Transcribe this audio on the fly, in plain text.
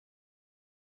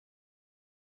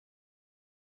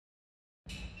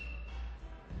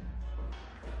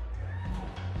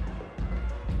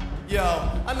Yo,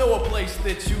 I know a place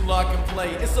that you lock and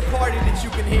play. It's a party that you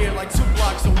can hear like 2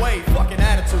 blocks away. Fucking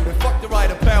attitude and fuck the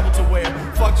right apparel to wear.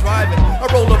 Fuck driving, I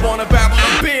roll up on a barrel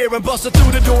of beer and bust it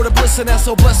through the door to Bliss, and that's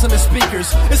so blessing the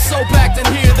speakers. It's so packed in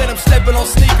here that I'm stepping on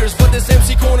sneakers. But this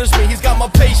MC corners me, he's got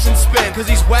my patience spent. Cause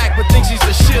he's whack but thinks he's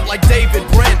the shit like David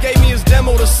Brent. Gave me his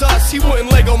demo to suss, he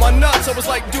wouldn't Lego my nuts. I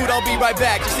was like, dude, I'll be right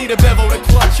back, just need a bevel to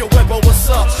clutch. Yo, Webbo, what's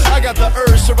up? I got the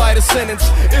urge to write a sentence.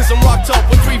 Is I'm rocked up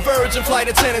with 3 virgin flight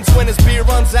attendants. When his beer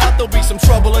runs out, there'll be some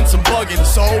trouble and some bugging.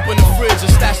 So open the fridge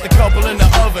and stash the couple in the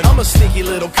oven. I'm a sneaky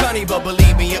little cunny, but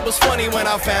believe me, it was funny when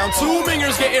I found 2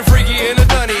 mingers getting freaky in a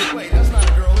dunny. Wait, that's not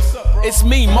a girl, what's up, bro? It's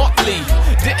me, Motley.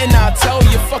 Didn't I tell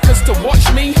you fuckers to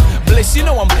watch me? Bliss, you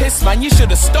know I'm pissed, man, you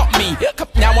should've stopped me.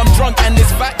 Now I'm drunk and this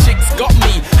fat chick's got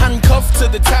me handcuffed to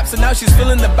the taps, and now she's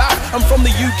filling the bath. I'm from the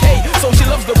UK, so she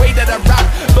loves the way that I rap.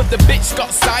 But the bitch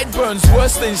got sideburns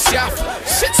worse than Shaft.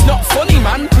 Shit's not funny,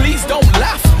 man, please don't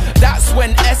laugh. That's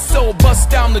when SO busts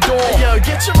down the door. Hey, yo,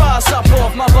 get your ass up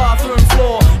off my bathroom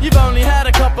floor. You've only had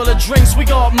a couple of drinks, we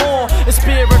got more. It's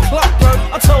beer o'clock, bro,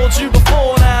 I told you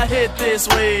before. Now hit this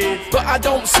weed. But I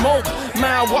don't smoke,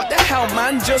 man, what the hell,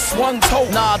 man, just one toke.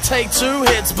 Nah, take 2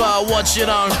 hits, but what you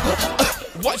don't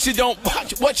what you don't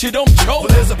choke. Well,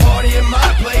 there's a party in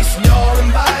my place and y'all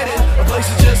invited. A place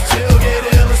to just chill,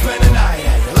 get ill and spend the night.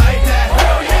 Yeah, you like that?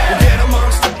 Hell yeah! We'll get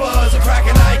amongst the buzz and crack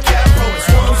a nightcap, roll the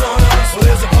swans on us. Well,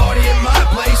 there's a party in my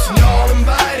place and y'all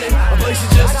invited. A place to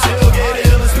just chill, get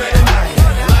ill and spend the night.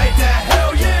 Yeah, you like that?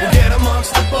 Hell yeah! We'll get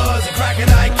amongst the buzz and crack a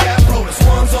nightcap, roll the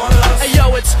swans on us. Hey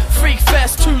yo, it's Freak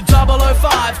Fest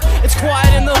 2005. It's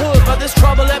quiet in the hood, but there's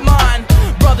trouble at mine.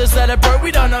 Brothers that are broke,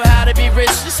 we don't know how to be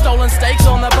rich. Just stolen steaks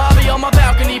on the barbie on my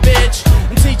balcony, bitch.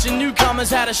 And teaching newcomers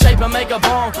how to shape and make a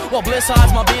bong, while Bliss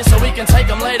hides my beer so we can take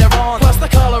them later on. Plus the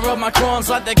color of my crayons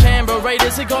like the Canberra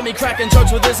Raiders. It got me cracking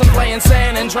jokes with this and playing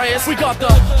San Andreas. We got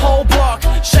the whole block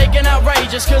shaking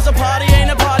outrageous, cause a party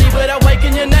ain't a party without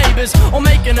waking your neighbors, or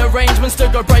making arrangements to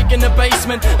go break in the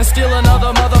basement and steal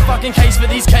another motherfucking case for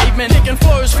these cavemen. Kicking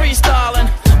flows, freestyling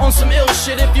on some ill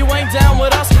shit. If you ain't down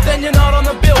with us, then you're not on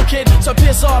the bill, kid. So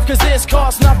piss off, cause this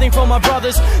costs nothing for my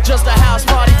brothers. Just a house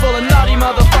party full of nutty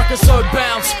motherfuckers. So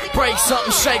bounce, break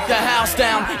something, shake the house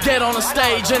down. Get on a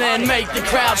stage and then make the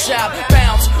crowd shout.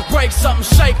 Bounce, break something,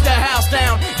 shake the house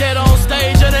down. Get on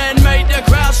stage and then make the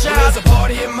crowd shout. Well, there's a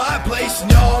party in my place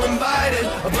and y'all invited.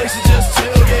 A place to just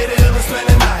chill, get ill and spend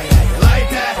the night. Yeah, you like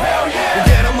that? Hell yeah! We'll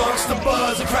get amongst the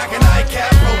buzz and crack a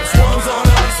nightcap, roll the swans on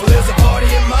us. Well, there's a party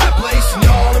in my place and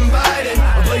y'all invited.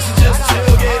 A place to just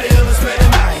chill, get ill and spend the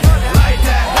night. Yeah, you like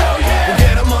that? Hell yeah! We'll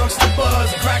get amongst the buzz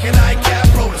and crack a nightcap,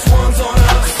 roll the swans on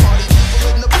us. Party people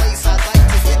in the place, I'd like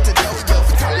to get to know you.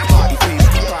 Party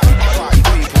people,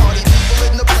 party people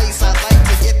in the place, I'd like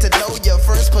to get to know you.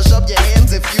 First push up your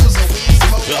hands if you's a weed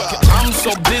smoker. I'm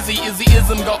so busy,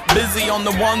 Izzy-ism got busy on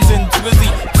the ones and twizzy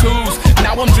twos.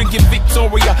 Now I'm drinking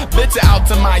Victoria, bitter out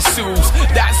to my shoes.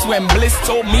 That's when Bliss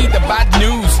told me the bad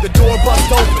news. The door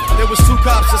bust open, there was 2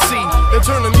 cops to see. They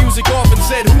turned the music off and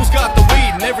said, who's got the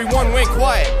weed? And everyone went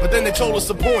quiet, but then they told us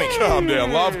the point. Calm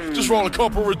down, love, just roll a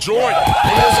couple of joint.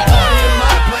 Well, there's a party in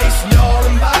my place and y'all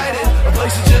invited. A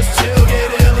place to just chill,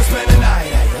 get ill and spend the night.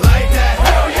 Yeah, you like that?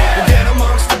 Hell yeah! We'll get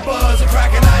amongst the buzz and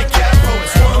crack a nightcap, roll the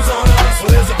swans on us.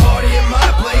 Well, there's a party in my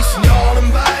place and y'all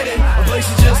invited. A place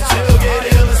to just chill, get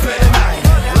ill and spend the night.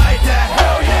 Yeah, you like that?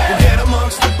 Hell yeah! We'll get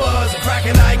amongst the buzz and crack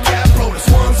a nightcap, roll the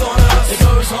swans on us. It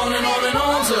goes on and on and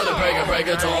on till the break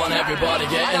of dawn. Everybody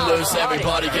getting loose,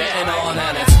 everybody getting on,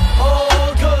 and it's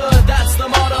all good, that's the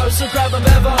motto. So grab a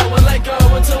bevel